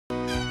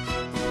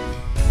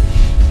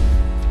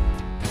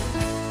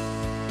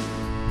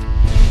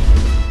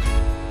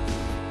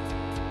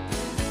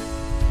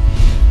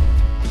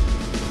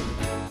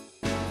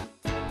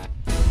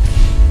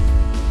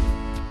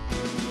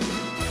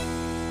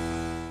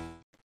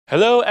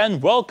Hello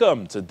and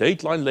welcome to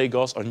Dateline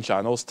Lagos on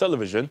Channels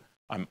Television.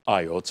 I'm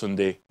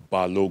Ayotunde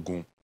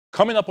Balogun.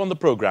 Coming up on the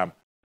program,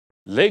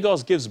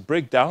 Lagos gives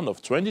breakdown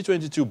of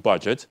 2022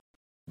 budget,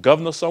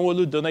 Governor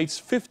Sanwo-Olu donates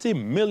 50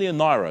 million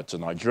naira to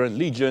Nigerian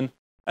Legion,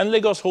 and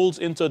Lagos holds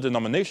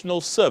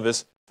interdenominational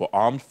service for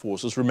Armed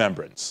Forces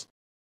Remembrance.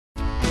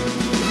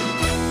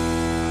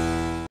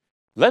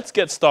 Let's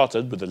get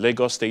started with the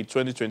Lagos State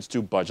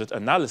 2022 budget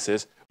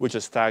analysis, which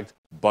is tagged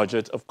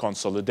Budget of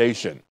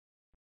Consolidation.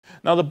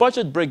 Now, the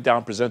budget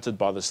breakdown presented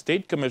by the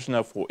State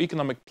Commissioner for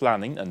Economic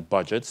Planning and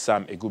Budget,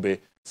 Sam Egube,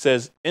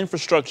 says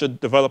infrastructure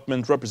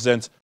development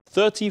represents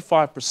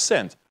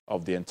 35%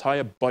 of the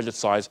entire budget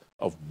size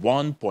of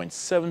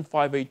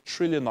 1.758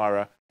 trillion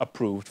naira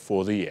approved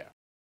for the year.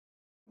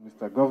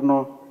 Mr.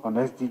 Governor, on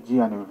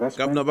SDG and investment.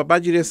 Governor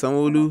Babajide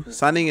Sanwo-Olu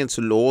signing into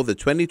law the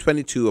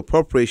 2022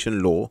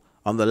 appropriation law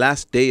on the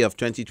last day of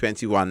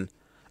 2021,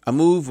 a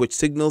move which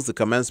signals the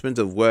commencement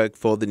of work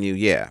for the new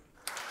year.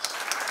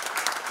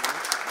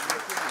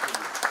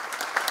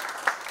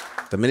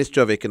 The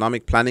Ministry of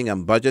Economic Planning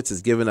and Budget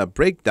has given a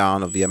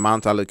breakdown of the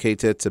amount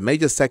allocated to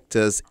major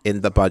sectors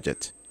in the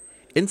budget.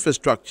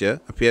 Infrastructure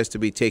appears to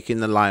be taking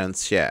the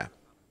lion's share.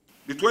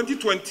 The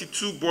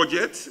 2022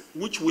 budget,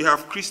 which we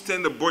have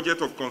christened the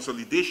Budget of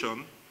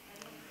Consolidation,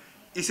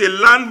 is a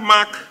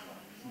landmark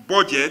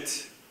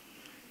budget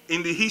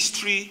in the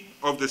history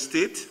of the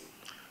state,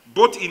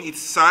 both in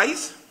its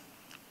size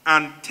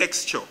and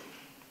texture.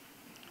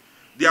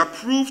 The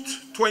approved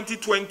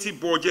 2020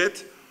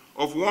 budget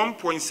of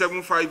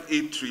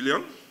 1.758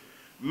 trillion,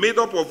 made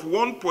up of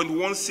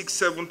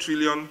 1.167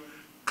 trillion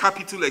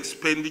capital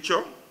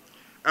expenditure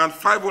and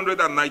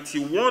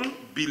 591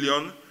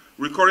 billion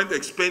recurrent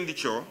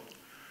expenditure,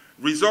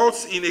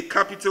 results in a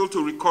capital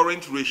to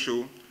recurrent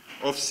ratio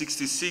of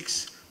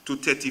 66 to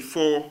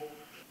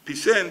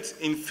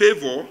 34% in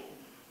favor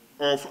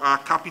of our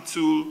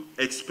capital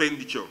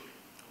expenditure,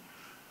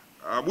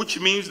 which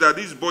means that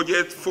this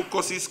budget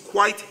focuses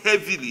quite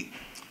heavily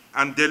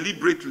and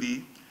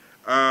deliberately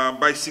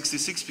by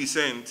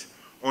 66%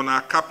 on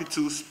our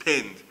capital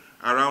spend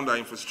around our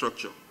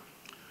infrastructure.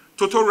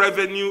 Total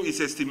revenue is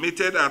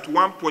estimated at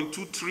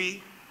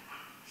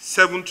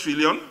 1.237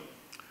 trillion,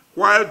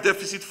 while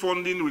deficit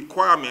funding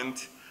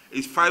requirement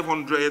is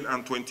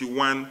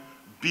 521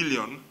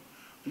 billion,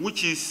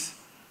 which is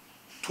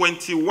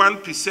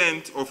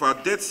 21% of our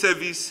debt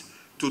service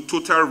to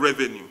total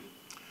revenue.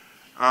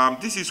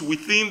 This is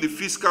within the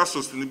fiscal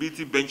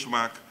sustainability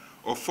benchmark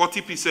of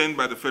 40%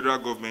 by the federal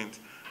government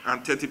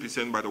and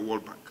 30% by the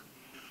World Bank.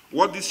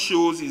 What this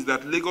shows is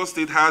that Lagos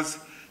State has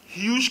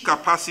huge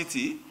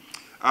capacity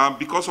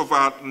because of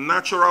our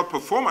natural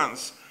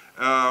performance,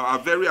 our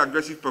very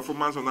aggressive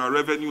performance on our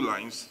revenue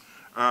lines,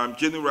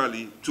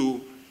 generally, to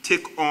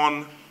take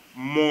on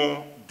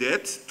more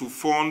debt to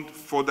fund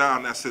further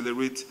and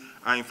accelerate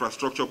our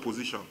infrastructure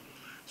position.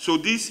 So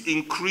this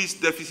increased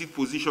deficit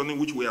positioning,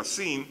 which we are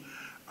seeing,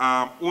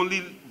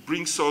 only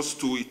brings us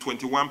to a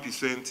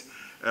 21%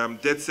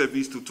 debt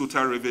service to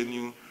total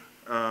revenue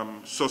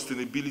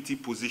sustainability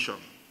position.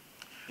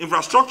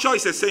 Infrastructure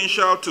is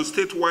essential to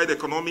statewide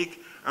economic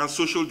and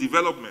social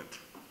development.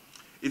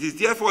 It is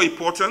therefore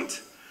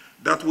important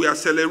that we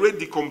accelerate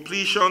the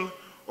completion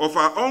of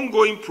our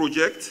ongoing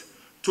project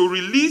to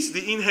release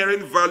the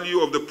inherent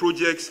value of the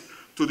projects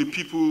to the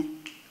people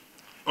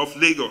of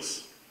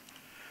Lagos.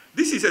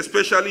 This is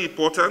especially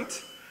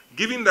important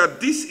given that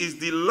this is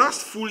the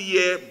last full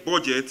year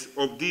budget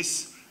of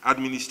this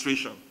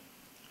administration.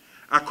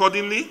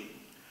 Accordingly,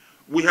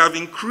 we have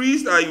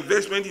increased our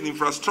investment in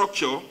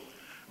infrastructure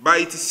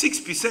by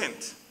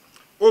 86%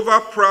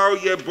 over prior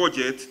year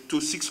budget to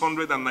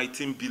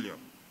 619 billion,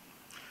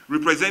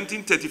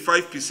 representing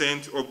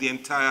 35% of the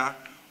entire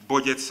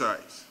budget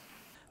size.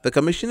 The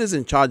Commission is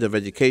in charge of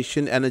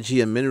education,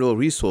 energy and mineral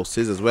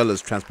resources as well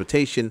as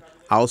transportation,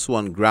 also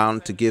on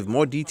ground to give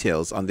more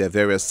details on their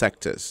various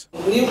sectors.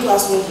 New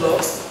classroom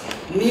blocks,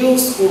 new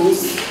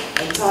schools,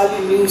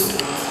 entirely new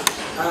schools,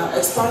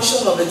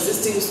 expansion of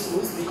existing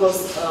schools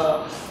because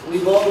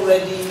we've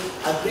already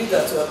agreed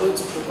that we are going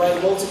to provide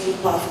multiple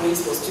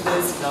pathways for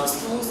students in our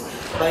schools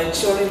by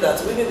ensuring that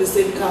within the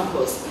same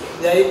campus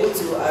they are able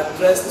to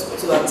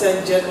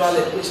attend general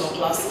education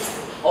classes,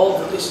 all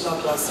vocational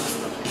classes.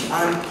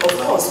 And of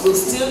course, we'll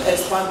still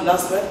expand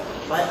LASPEP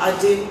by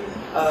adding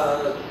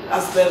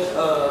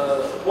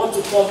what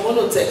we call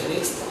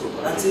monotechnics,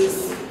 that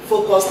is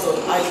focused on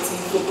IT,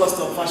 focused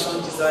on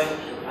fashion design,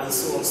 and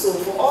so on. So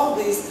for all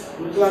this,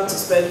 we plan to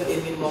spend a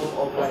minimum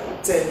of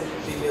like 10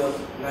 billion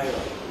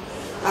naira.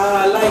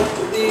 Like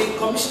the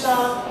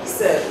commissioner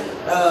said,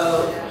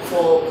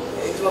 for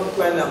economic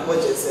planning and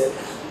budget said,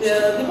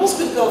 the most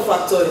critical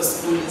factor in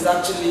school is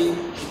actually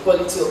the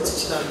quality of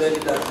teaching and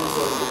learning that goes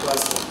on in the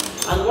classroom.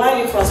 And while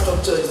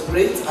infrastructure is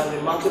great and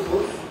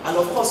remarkable, and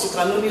of course you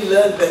can only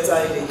learn better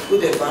in a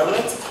good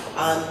environment,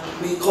 and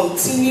we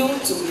continue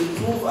to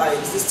improve our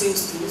existing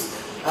schools.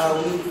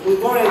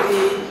 We've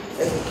already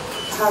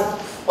had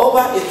over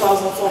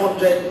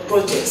 1,400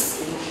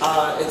 projects in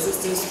our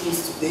existing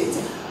schools to date.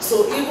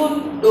 So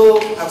even though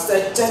I've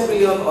said 10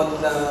 billion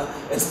on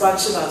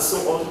expansion and so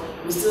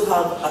on, we still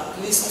have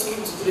at least 2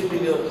 to 3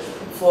 billion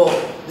for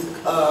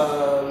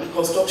the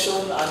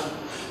reconstruction and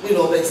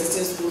the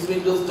existing schools,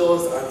 windows,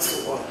 doors, and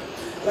so on.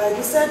 Like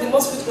you said, the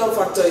most critical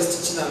factor is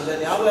teaching and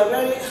learning, and we are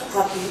very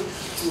happy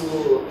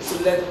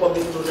to let the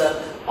public know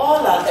that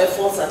all our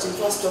efforts at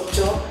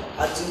infrastructure,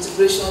 at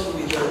integration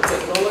with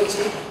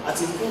technology,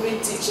 at improving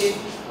teaching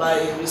by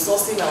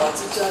resourcing our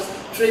teachers,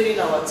 training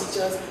our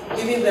teachers,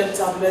 giving them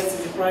tablets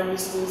in the primary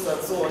schools and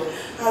so on,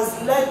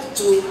 has led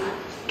to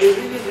a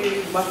really,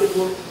 really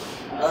remarkable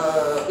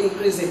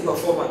increase in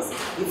performance.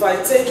 If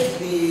I take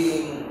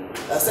the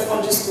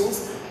secondary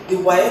schools, the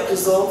WAEC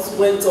results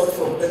went up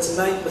from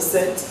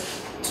 39%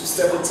 to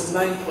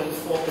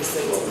 79.4%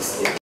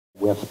 this year.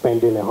 We are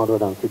spending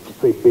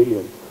 153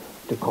 billion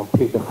to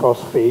complete the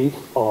first phase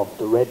of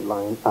the red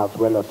line as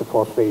well as the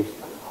first phase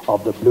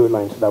of the blue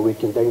line so that we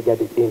can then get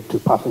it into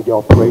passenger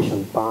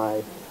operation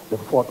by the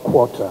fourth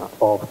quarter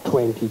of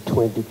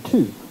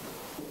 2022.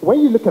 When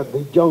you look at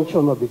the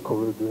junction of the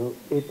corridor,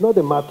 it's not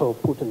a matter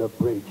of putting a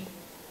bridge.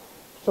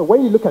 So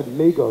when you look at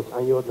Lagos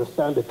and you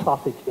understand the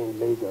traffic in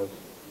Lagos,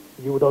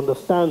 you would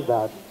understand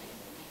that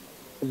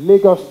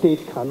Lagos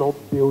State cannot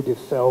build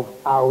itself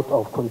out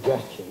of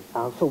congestion.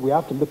 And so we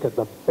have to look at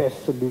the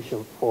best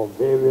solution for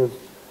various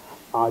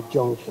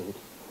junctions.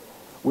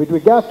 With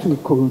regard to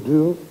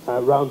Kurudu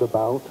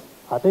roundabout,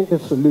 I think the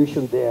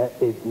solution there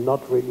is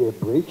not really a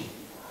bridge.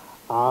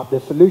 The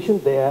solution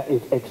there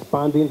is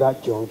expanding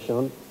that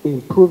junction,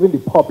 improving the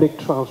public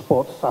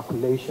transport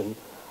circulation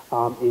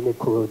in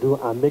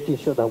Ikorodu, and making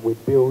sure that we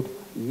build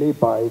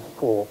laybys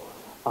for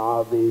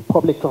the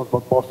public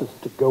transport buses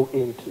to go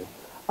into.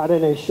 And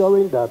then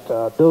ensuring that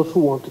those who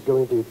want to go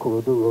into the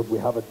Ikorodu Road, we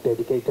have a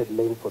dedicated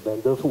lane for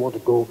them. Those who want to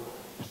go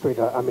straight,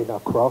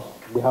 across,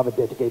 we have a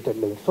dedicated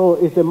lane. So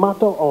it's a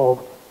matter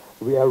of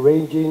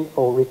rearranging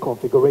or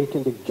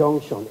reconfiguring the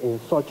junction in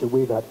such a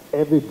way that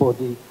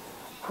everybody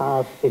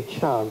has a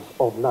chance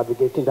of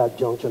navigating that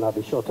junction at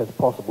the shortest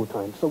possible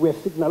time. So we're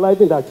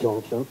signalizing that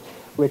junction.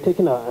 We're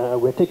taking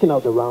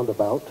out the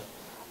roundabout.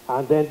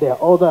 And then there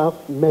are other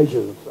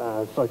measures,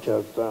 such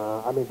as,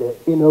 the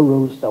inner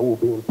roads that will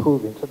be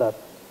improving so that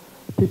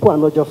people are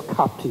not just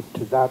captive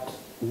to that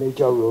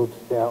major road.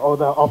 There are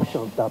other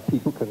options that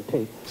people can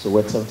take. So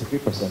we're at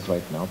 73%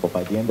 right now, but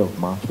by the end of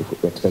March,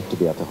 we expect to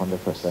be at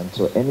 100%.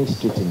 So any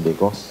street in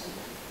Lagos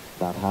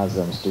that has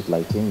street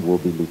lighting will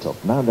be lit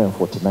up.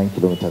 949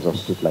 kilometers of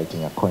street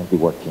lighting are currently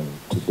working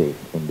today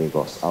in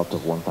Lagos out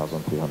of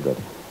 1,300.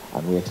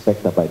 And we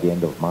expect that by the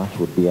end of March,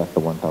 we'll be at the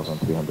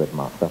 1,300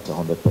 mark. That's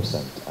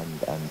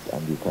 100%,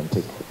 and you can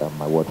take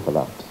my word for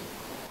that.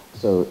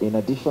 So in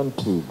addition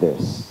to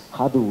this,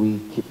 how do we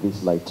keep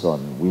these lights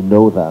on? We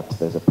know that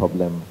there's a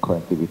problem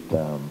currently with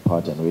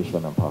power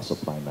generation and power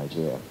supply in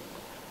Nigeria.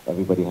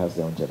 Everybody has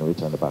their own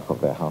generator in the back of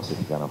their house if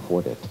you can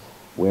afford it.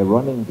 We're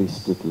running these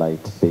street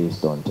lights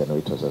based on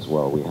generators as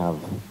well. We have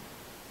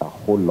a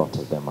whole lot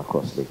of them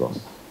across Lagos.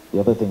 The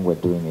other thing we're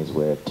doing is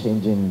we're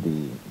changing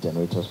the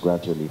generators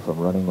gradually from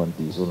running on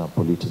diesel and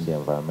polluting the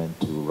environment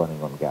to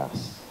running on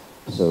gas.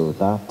 So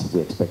that we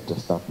expect to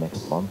start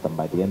next month, and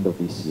by the end of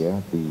this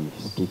year, the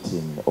streets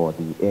or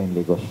the air in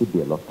Lagos should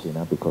be a lot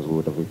cleaner because we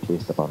would have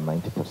replaced about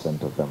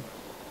 90% of them.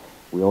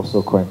 We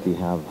also currently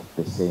have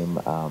the same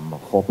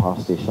 4 power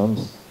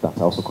stations that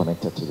are also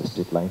connected to the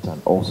street light and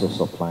also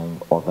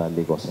supplying other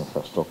Lagos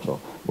infrastructure.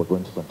 We're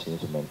going to continue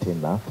to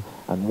maintain that.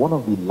 And one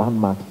of the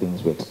landmark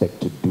things we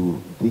expect to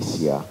do this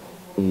year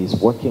is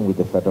working with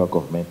the federal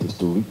government is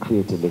to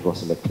recreate a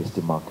Lagos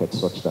electricity market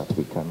such that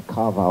we can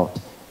carve out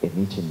a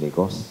niche in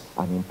Lagos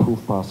and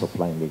improve power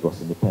supply in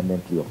Lagos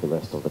independently of the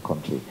rest of the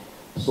country.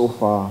 So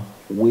far,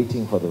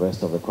 waiting for the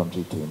rest of the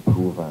country to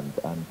improve and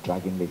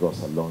dragging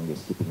Lagos along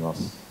is keeping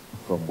us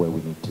from where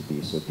we need to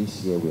be. So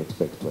this year we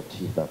expect to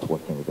achieve that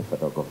working with the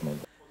federal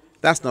government.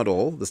 That's not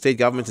all. The state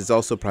government is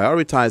also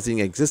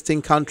prioritizing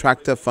existing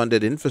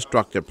contractor-funded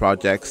infrastructure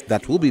projects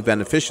that will be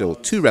beneficial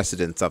to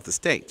residents of the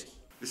state.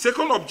 The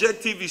second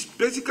objective is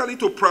basically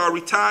to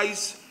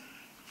prioritize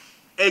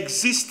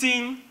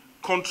existing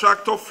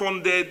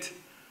contractor-funded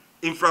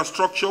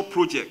infrastructure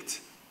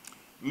projects,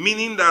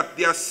 meaning that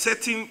there are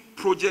certain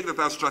projects that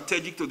are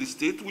strategic to the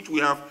state, which we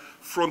have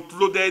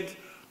front-loaded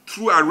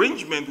through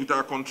arrangement with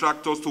our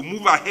contractors to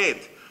move ahead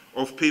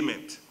of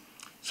payment.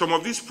 Some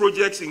of these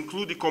projects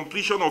include the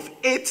completion of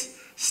 8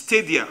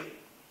 stadia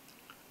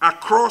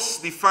across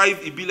the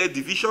 5 Ibile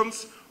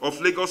divisions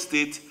of Lagos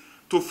State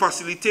to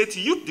facilitate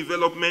youth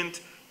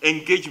development,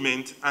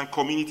 engagement, and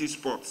community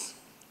sports.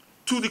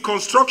 To the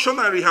construction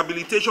and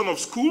rehabilitation of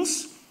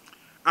schools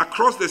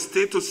across the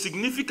state to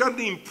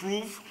significantly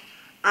improve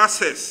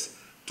access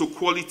to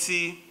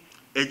quality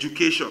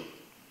education.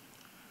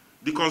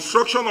 The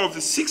construction of the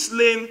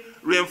 6-lane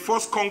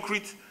reinforced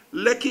concrete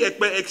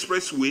Lekki-Ekpe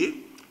Expressway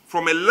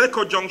from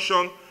Eleko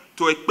Junction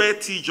to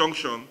Ekpe T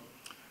Junction.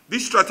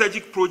 This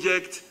strategic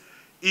project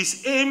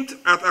is aimed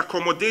at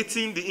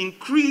accommodating the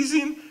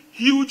increasing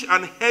huge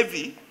and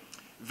heavy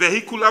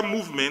vehicular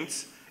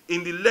movements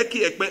in the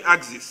Lekki-Ekpe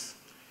axis,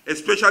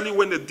 especially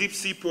when the deep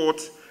sea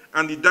port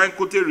and the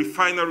Dangote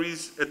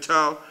refineries et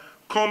al.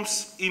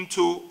 Comes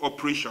into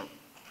operation.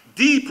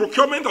 The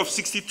procurement of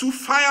 62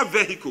 fire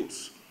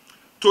vehicles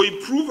to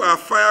improve our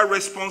fire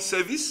response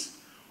service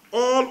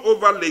all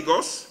over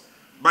Lagos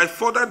by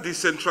further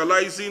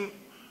decentralizing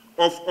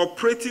of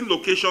operating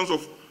locations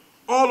of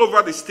all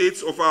over the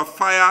states of our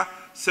fire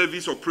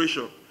service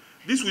operation.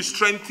 This will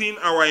strengthen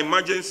our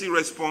emergency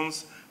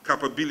response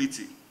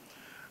capability.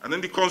 And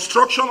then the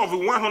construction of a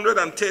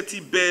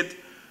 130-bed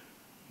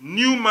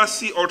new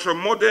Mercy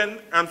ultra-modern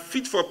and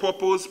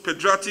fit-for-purpose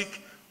pediatric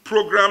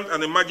programmed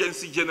and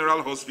emergency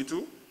general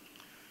hospital.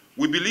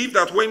 We believe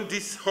that when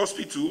this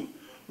hospital,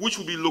 which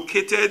will be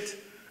located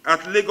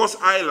at Lagos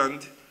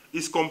Island,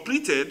 is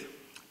completed,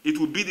 it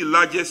will be the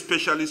largest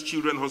specialist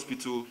children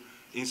hospital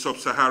in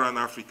sub-Saharan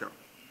Africa.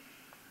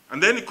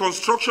 And then the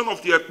construction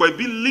of the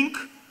Ekwebi Link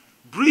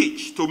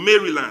Bridge to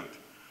Maryland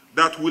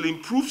that will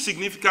improve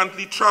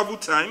significantly travel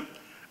time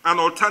and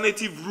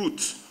alternative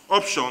route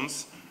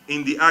options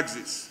in the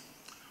axis.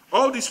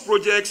 All these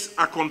projects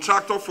are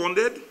contractor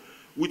funded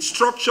with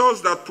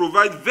structures that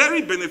provide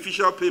very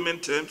beneficial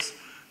payment terms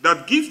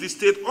that give the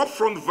state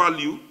upfront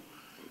value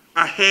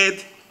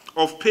ahead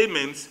of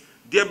payments,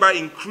 thereby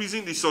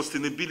increasing the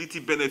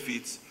sustainability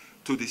benefits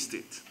to the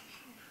state.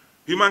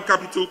 Human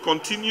capital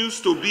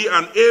continues to be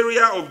an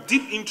area of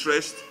deep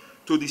interest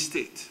to the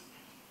state.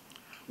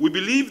 We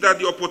believe that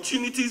the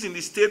opportunities in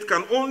the state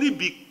can only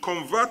be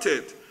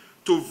converted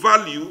to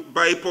value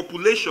by a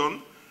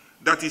population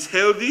that is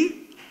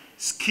healthy,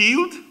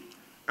 skilled,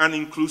 and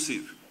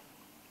inclusive.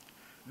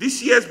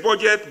 This year's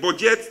budget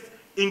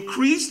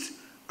increased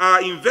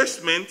our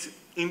investment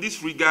in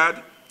this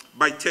regard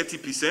by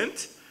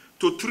 30%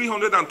 to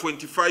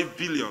 325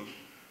 billion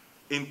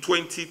in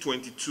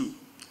 2022,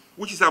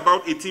 which is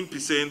about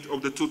 18%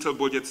 of the total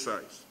budget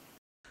size.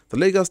 The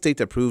Lagos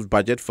State-approved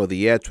budget for the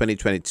year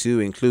 2022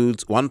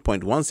 includes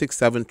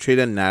 1.167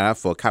 trillion naira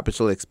for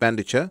capital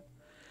expenditure,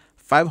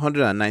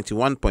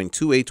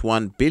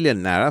 591.281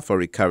 billion naira for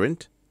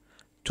recurrent.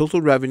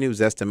 Total revenue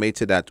is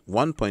estimated at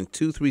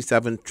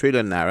 1.237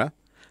 trillion naira.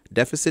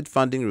 Deficit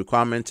funding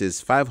requirement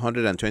is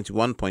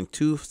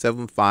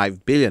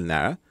 521.275 billion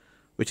naira,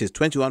 which is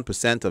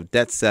 21% of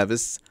debt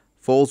service,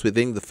 falls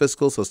within the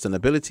fiscal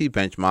sustainability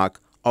benchmark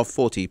of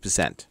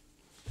 40%.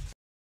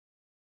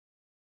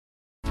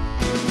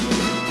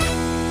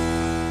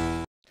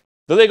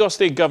 The Lagos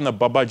State Governor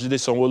Babajide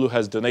Sanwo-Olu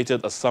has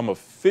donated a sum of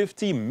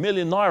 50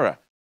 million naira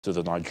to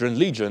the Nigerian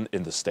Legion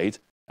in the state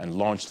and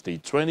launched the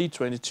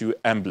 2022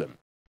 emblem.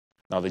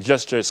 Now, the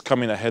gesture is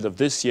coming ahead of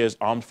this year's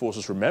Armed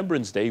Forces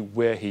Remembrance Day,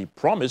 where he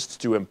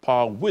promised to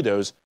empower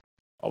widows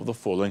of the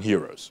fallen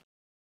heroes.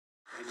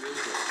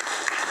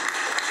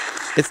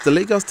 It's the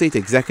Lagos State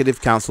Executive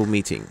Council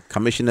meeting.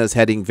 Commissioners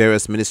heading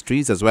various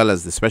ministries as well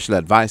as the special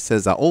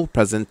advisors are all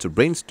present to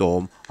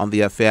brainstorm on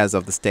the affairs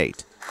of the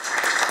state.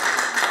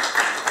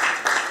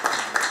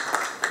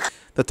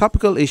 The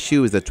topical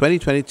issue is the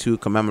 2022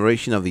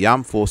 commemoration of the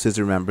Armed Forces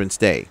Remembrance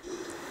Day.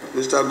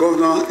 Mr.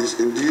 Governor is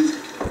indeed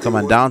the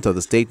Commandant of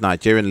the State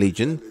Nigerian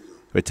Legion,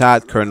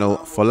 retired Colonel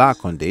Fola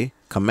Konde,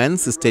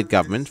 commends the state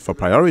government for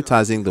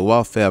prioritizing the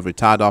welfare of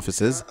retired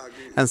officers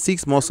and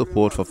seeks more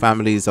support for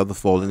families of the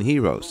fallen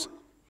heroes.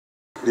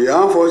 The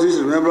Armed Forces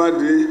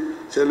Remembrance Day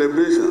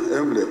celebration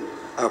emblem,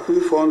 a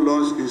pre-fund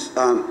launch, is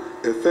an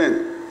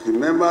event the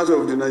members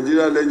of the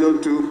Nigerian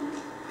Legion to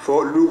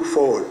look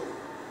forward,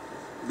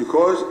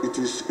 because it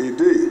is a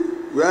day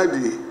where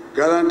the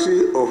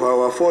guarantee of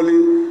our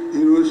fallen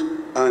heroes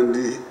and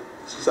the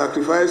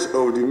sacrifice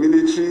of the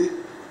military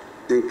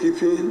in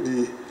keeping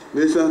the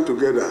nation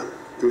together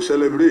to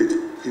celebrate.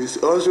 It is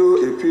also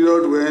a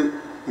period when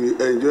we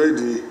enjoy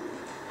the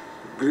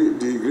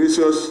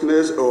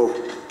graciousness of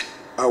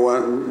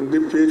our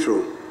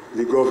patron,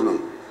 the governor.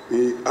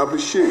 We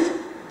appreciate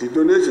the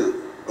donation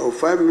of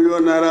 5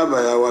 million naira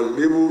by our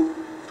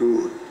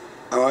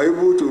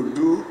able to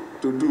do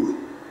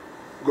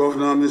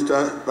Governor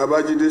Mr.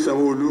 Babajide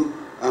Sanwo-Olu,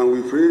 and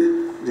we pray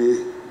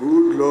the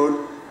good Lord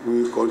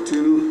will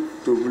continue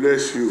to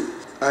bless you.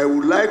 I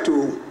would like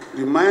to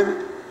remind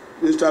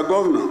Mr.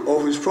 Governor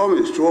of his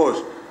promise to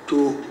us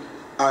to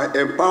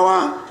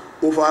empower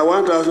over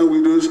 1,000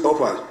 widows,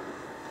 orphans,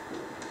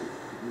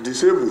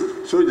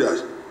 disabled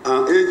soldiers,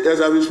 and aged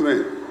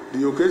servicemen.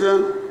 The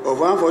occasion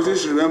of Armed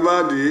Forces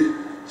Remember the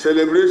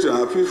celebration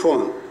and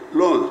pre-fund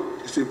launch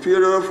is a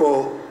period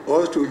for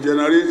us to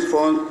generate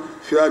fund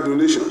fair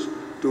donations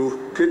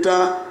to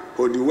cater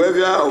for the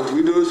welfare of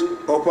widows,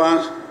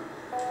 orphans,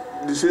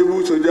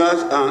 disabled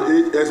soldiers, and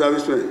aged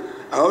servicemen.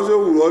 I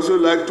would also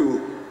like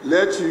to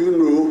let you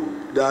know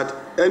that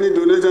any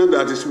donation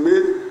that is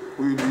made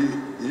will be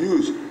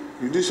used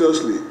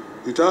judiciously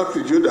without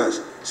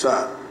prejudice,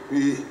 sir.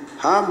 We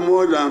have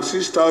more than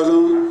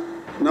 6,000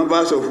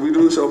 numbers of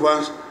widows,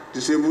 orphans,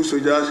 disabled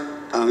soldiers,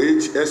 and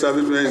aged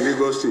servicemen in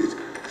Lagos State,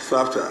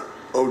 chapter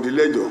of the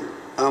Legion,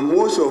 and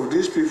most of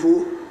these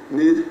people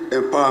need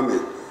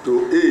empowerment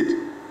to aid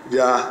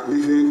their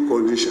living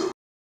condition.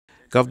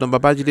 Governor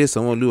Babajide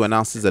Sanwo-Olu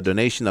announces a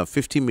donation of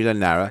 50 million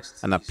naira,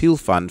 an appeal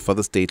fund for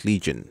the State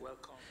Legion.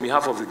 On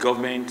behalf of the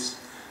government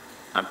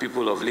and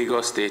people of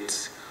Lagos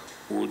State,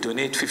 we will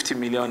donate 50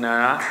 million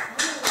naira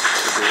to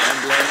the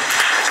emblem.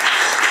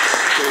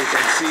 So you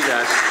can see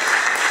that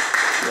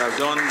we have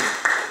done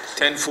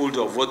tenfold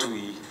of what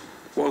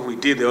we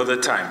did the other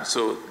time.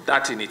 So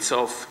that in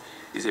itself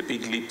is a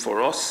big leap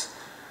for us.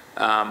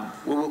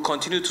 We will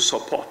continue to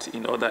support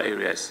in other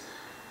areas.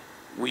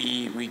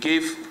 We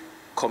gave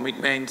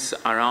commitments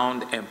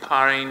around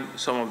empowering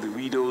some of the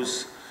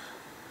widows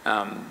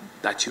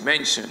that you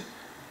mentioned.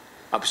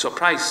 I'm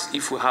surprised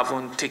if we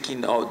haven't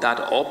taken all that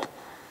up,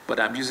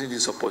 but I'm using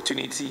this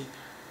opportunity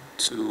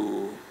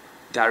to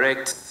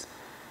direct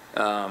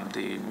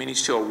the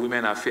Ministry of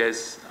Women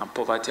Affairs and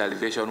Poverty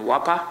Alleviation,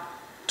 WAPA,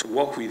 to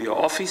work with your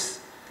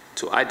office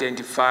to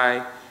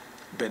identify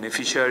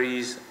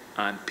beneficiaries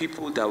and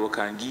people that we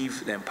can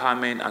give the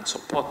empowerment and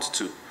support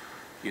to,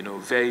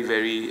 very,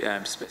 very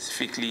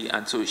specifically.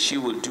 And so she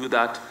will do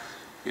that,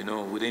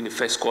 within the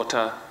first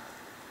quarter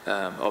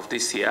of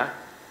this year.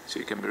 So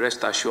you can be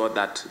rest assured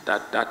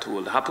that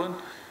will happen.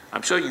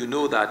 I'm sure you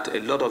know that a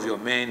lot of your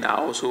men are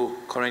also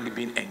currently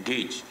being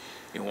engaged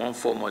in one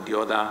form or the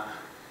other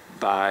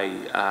by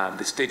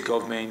the state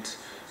government,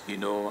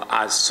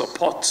 as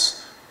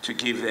support to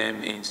give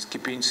them in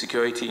keeping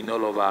security in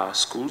all of our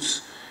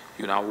schools.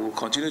 We'll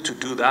continue to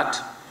do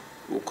that.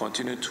 We'll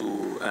continue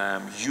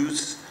to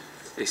use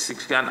a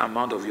significant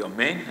amount of your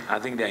men. I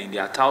think they're in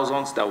their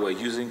thousands that we're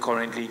using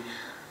currently,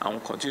 and we'll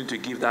continue to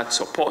give that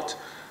support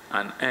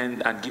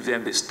and give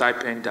them the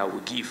stipend that we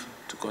give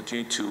to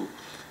continue to,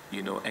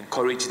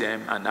 encourage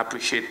them and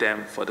appreciate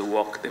them for the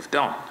work they've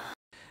done.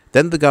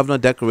 Then the governor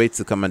decorates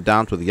the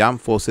commandant with the Armed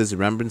Forces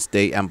Remembrance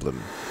Day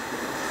emblem.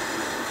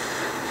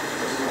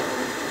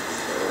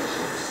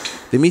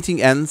 The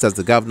meeting ends as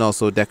the governor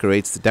also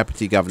decorates the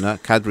Deputy Governor,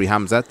 Kadri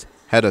Hamzat,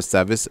 Head of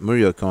Service,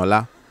 Murio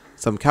Konola,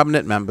 some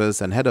cabinet members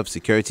and head of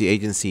security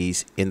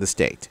agencies in the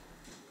state.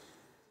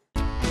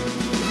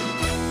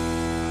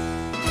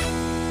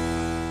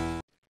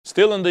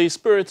 Still in the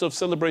spirit of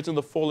celebrating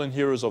the fallen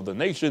heroes of the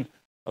nation,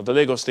 the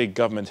Lagos State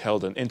government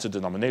held an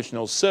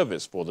interdenominational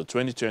service for the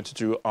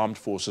 2022 Armed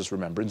Forces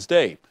Remembrance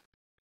Day.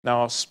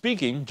 Now,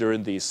 speaking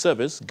during the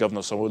service,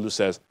 Governor Sanwo-Olu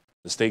says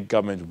the state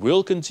government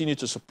will continue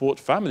to support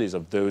families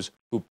of those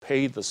who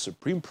paid the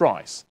supreme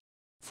price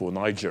for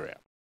Nigeria.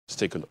 Let's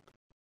take a look.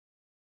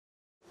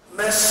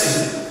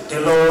 Mercy,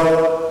 the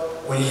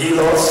Lord will heal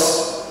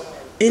us.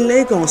 In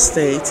Lagos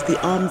State, the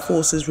Armed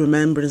Forces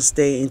Remembrance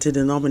Day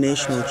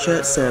interdenominational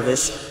church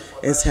service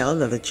is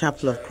held at the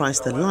Chapel of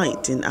Christ the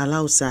Light in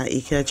Alausa,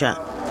 Ikeja.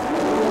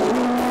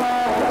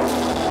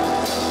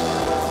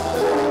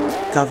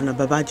 Governor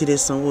Babajide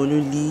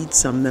Sanwo-Olu leads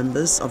some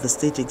members of the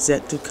State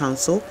Executive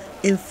Council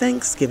in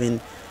thanksgiving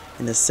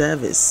in a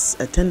service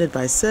attended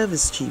by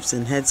service chiefs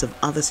and heads of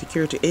other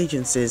security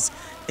agencies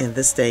in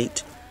the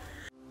state.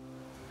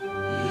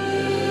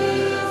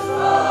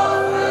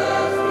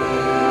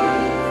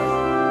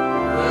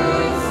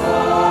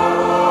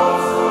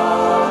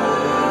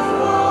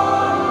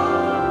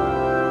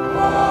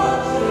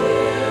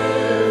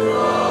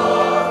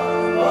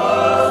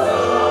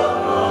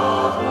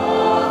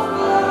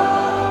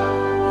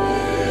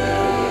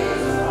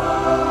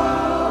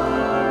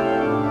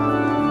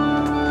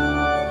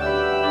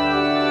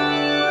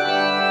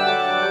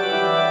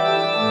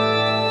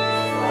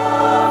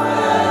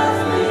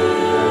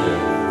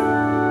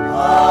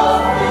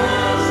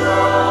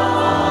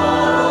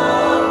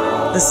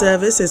 The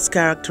service is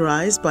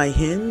characterized by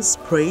hymns,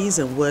 praise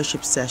and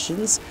worship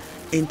sessions,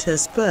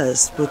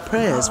 interspersed with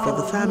prayers for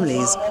the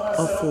families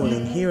of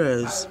fallen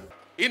heroes.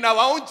 In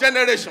our own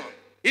generation,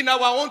 in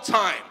our own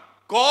time,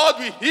 God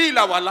will heal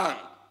our land.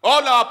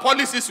 All our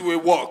policies will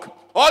work.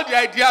 All the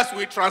ideas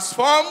will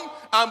transform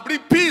and bring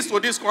peace to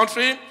this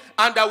country,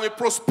 and there will be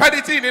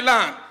prosperity in the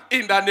land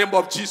in the name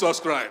of Jesus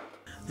Christ.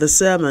 The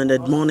sermon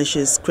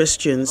admonishes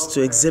Christians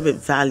to exhibit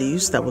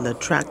values that will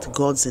attract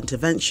God's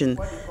intervention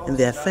in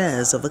the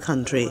affairs of the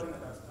country.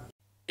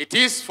 It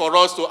is for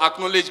us to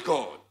acknowledge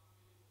God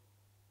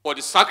for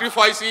the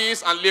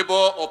sacrifices and labor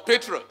of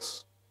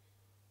patriots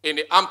in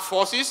the armed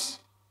forces,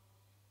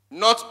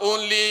 not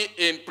only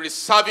in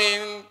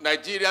preserving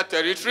Nigeria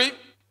territory,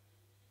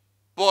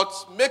 but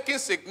making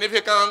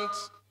significant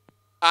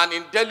and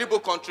indelible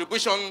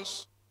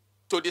contributions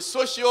to the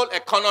social,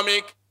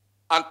 economic,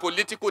 and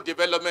political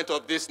development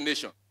of this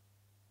nation.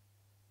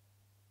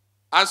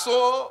 And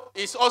so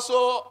it's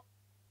also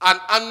an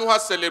annual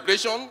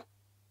celebration,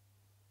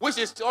 which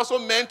is also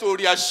meant to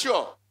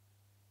reassure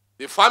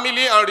the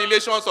family and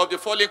relations of the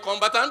fallen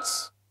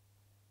combatants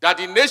that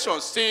the nation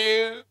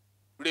still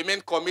remain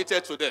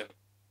committed to them.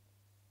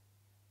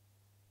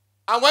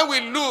 And when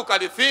we look at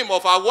the theme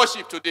of our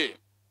worship today,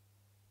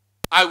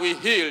 I will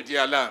heal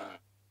their land,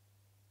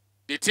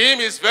 the theme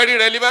is very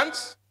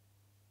relevant.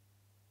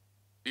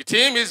 The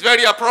theme is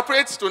very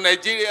appropriate to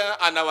Nigeria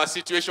and our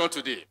situation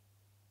today,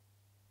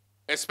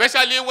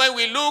 especially when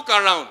we look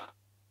around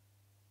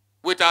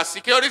with our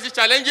security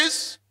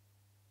challenges,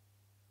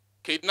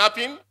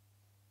 kidnapping,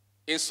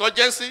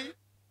 insurgency,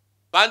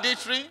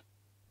 banditry.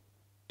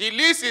 The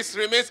list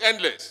remains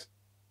endless.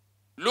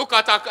 Look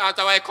at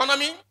our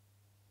economy.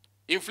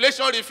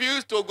 Inflation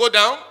refused to go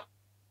down.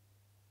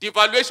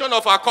 Devaluation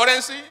of our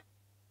currency.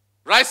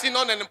 Rising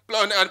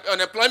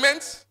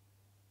unemployment.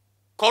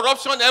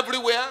 Corruption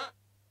everywhere.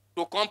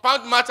 To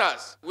compound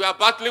matters, we are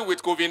battling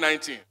with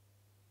COVID-19.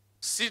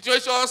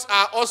 Situations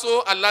are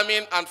also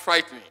alarming and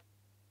frightening.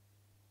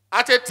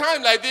 At a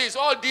time like this,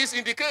 all this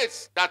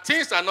indicates that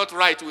things are not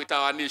right with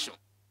our nation.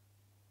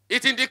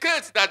 It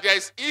indicates that there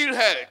is ill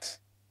health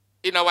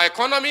in our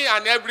economy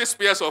and every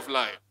sphere of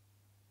life.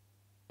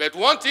 But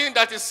one thing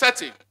that is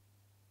certain,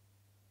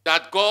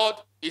 that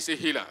God is a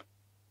healer.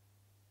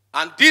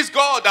 And this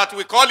God that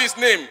we call his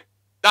name,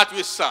 that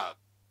we serve,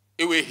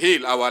 he will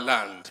heal our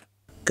land.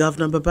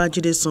 Governor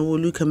Babajide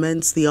Sanwo-Olu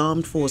commends the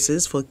armed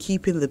forces for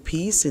keeping the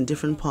peace in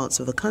different parts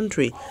of the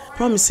country,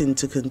 promising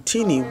to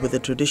continue with the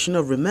tradition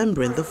of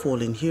remembering the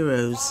fallen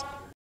heroes.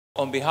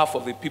 On behalf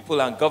of the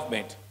people and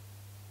government,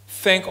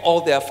 thank all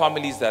their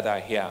families that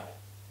are here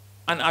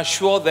and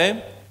assure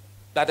them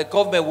that the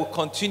government will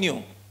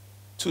continue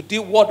to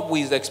do what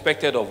is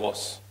expected of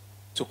us,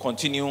 to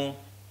continue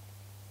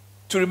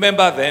to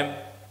remember them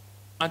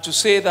and to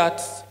say that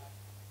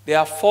they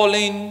are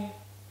falling.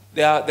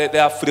 They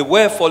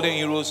were fallen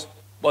heroes,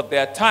 but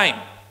their time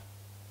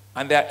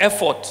and their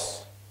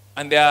efforts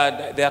and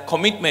their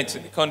commitment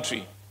in the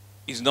country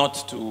is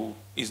not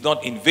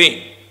in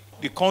vain.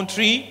 The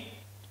country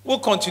will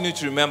continue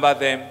to remember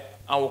them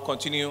and will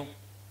continue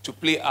to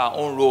play our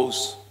own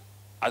roles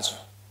as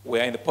we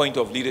are in the point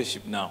of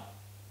leadership now.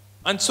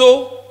 And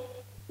so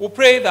we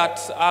pray that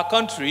our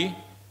country,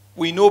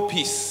 we know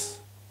peace,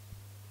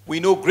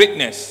 we know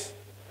greatness,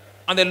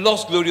 and the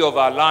lost glory of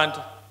our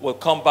land will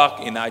come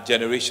back in our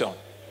generation.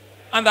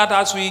 And that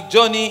as we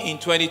journey in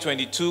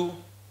 2022,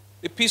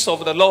 the peace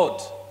of the Lord,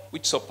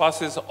 which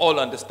surpasses all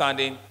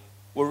understanding,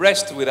 will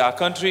rest with our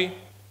country,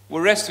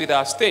 will rest with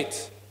our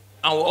state,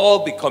 and will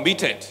all be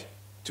committed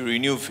to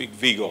renewed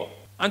vigor.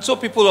 And so,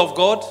 people of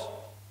God,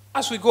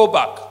 as we go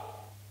back,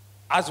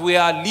 as we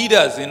are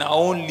leaders in our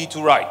own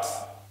little rights,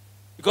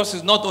 because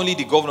it's not only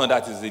the governor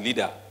that is the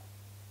leader.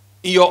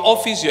 In your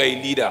office, you're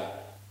a leader.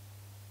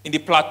 In the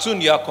platoon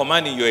you are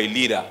commanding, you're a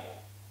leader.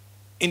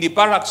 In the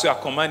barracks you are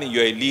commanding,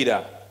 you're a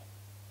leader.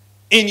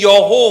 In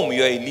your home,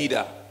 you're a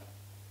leader.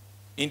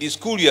 In the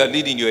school you are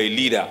leading, you're a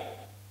leader.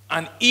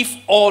 And if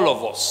all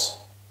of us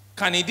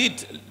can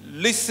indeed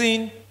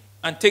listen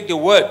and take the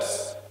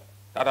words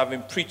that have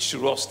been preached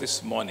to us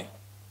this morning,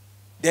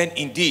 then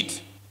indeed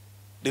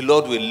the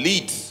Lord will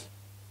lead.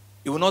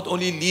 He will not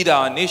only lead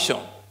our nation,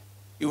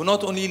 he will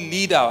not only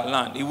lead our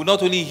land, he will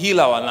not only heal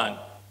our land,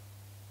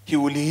 he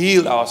will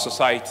heal our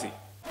society.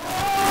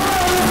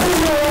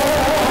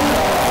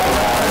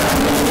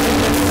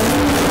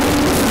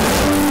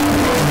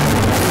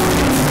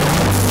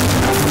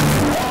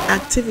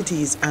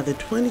 Activities at the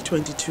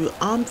 2022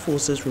 Armed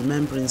Forces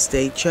Remembrance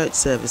Day church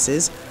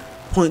services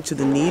point to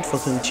the need for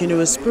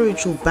continuous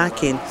spiritual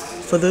backing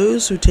for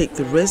those who take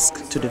the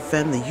risk to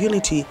defend the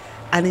unity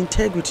and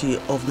integrity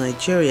of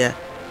Nigeria,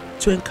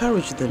 to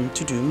encourage them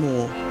to do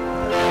more.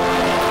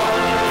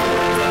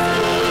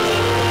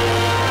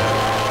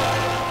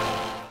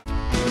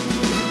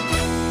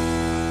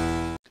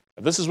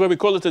 This is where we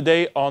call it a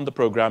day on the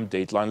program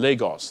Dateline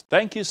Lagos.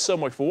 Thank you so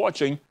much for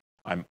watching.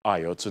 I'm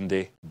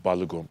Ayotunde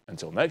Balugum.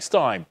 Until next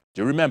time,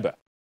 do remember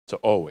to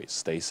always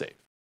stay safe.